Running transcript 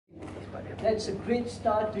That's a great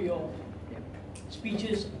start to your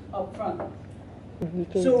speeches up front.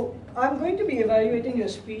 So I'm going to be evaluating your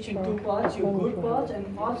speech in two parts, your good parts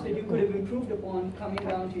and parts that you could have improved upon coming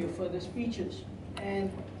down to your further speeches.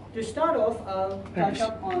 And to start off, I'll catch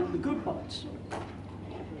up on the good parts.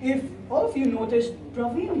 If all of you noticed,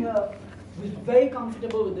 Pravind here was very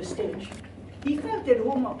comfortable with the stage. He felt at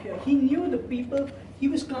home up here. He knew the people, he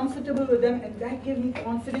was comfortable with them, and that gave him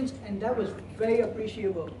confidence, and that was very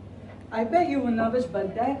appreciable. I bet you were nervous,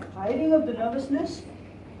 but that hiding of the nervousness,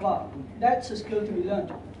 wow, that's a skill to be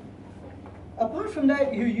learned. Apart from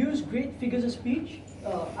that, you use great figures of speech.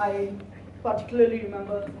 I particularly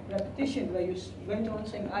remember repetition, where you went on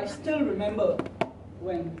saying, I still remember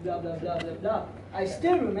when blah, blah, blah, blah, blah. I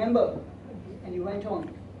still remember, and you went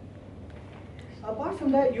on. Apart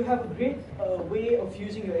from that, you have a great way of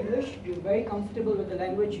using your English. You're very comfortable with the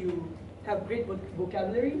language. You have great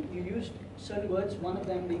vocabulary. You use certain words, one of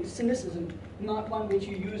them being cynicism, not one which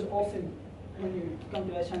you use often when you come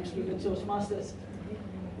to us students, Toastmasters.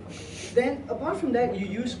 Then, apart from that, you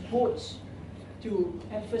use quotes to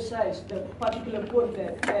emphasize the particular quote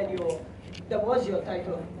that was your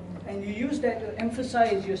title. And you use that to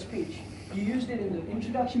emphasize your speech. You used it in the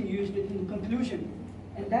introduction, you used it in the conclusion.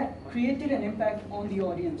 And that created an impact on the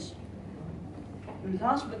audience. And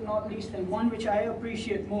last but not least, and one which I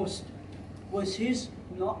appreciate most, was his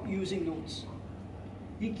not using notes.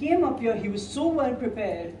 He came up here, he was so well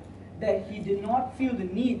prepared that he did not feel the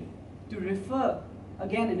need to refer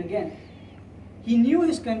again and again. He knew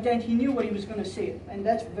his content, he knew what he was going to say, and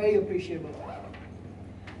that's very appreciable.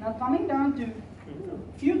 Now coming down to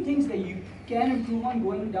a few things that you can improve on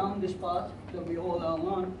going down this path that we all are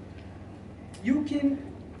on. You can,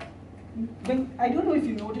 I don't know if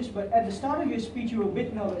you noticed, but at the start of your speech you were a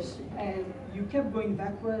bit nervous and you kept going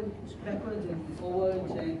backwards and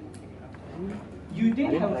forwards, and you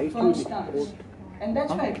didn't have a firm stance. And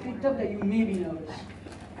that's why I picked up that you may be nervous.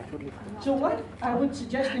 So what I would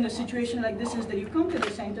suggest in a situation like this is that you come to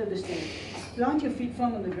the center of the stage, plant your feet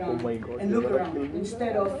firm on the ground, and look around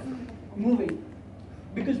instead of moving.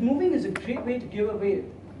 Because moving is a great way to give away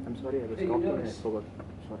I'm sorry, I was talking and I forgot.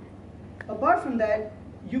 Sorry. Apart from that,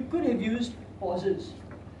 you could have used pauses.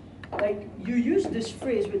 Like, you used this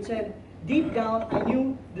phrase which said, deep down, I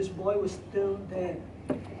knew this boy was still there.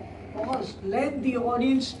 Pause. Let the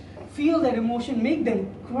audience feel that emotion, make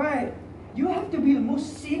them cry. You have to be the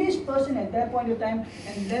most serious person at that point of time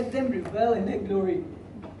and let them revel in their glory.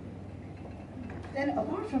 Then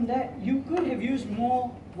apart from that, you could have used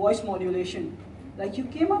more voice modulation. Like, you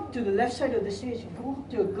came up to the left side of the stage, go up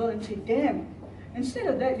to a girl and say, damn. Instead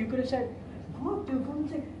of that, you could have said, go up to a girl and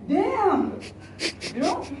say, damn. You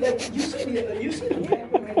know, like, you see the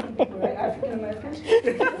black American people, right? African Americans.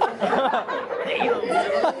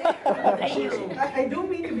 I don't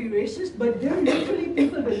mean to be racist, but they're literally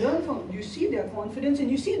people to learn from. You see their confidence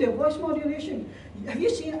and you see their voice modulation. Have you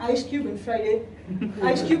seen Ice Cube and Friday?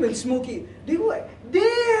 Ice Cube and Smokey. They go like,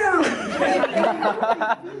 damn!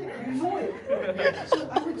 You know it. So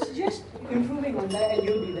I would suggest improving on that and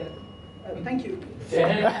you'll be there. Thank you.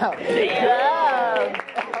 Yeah.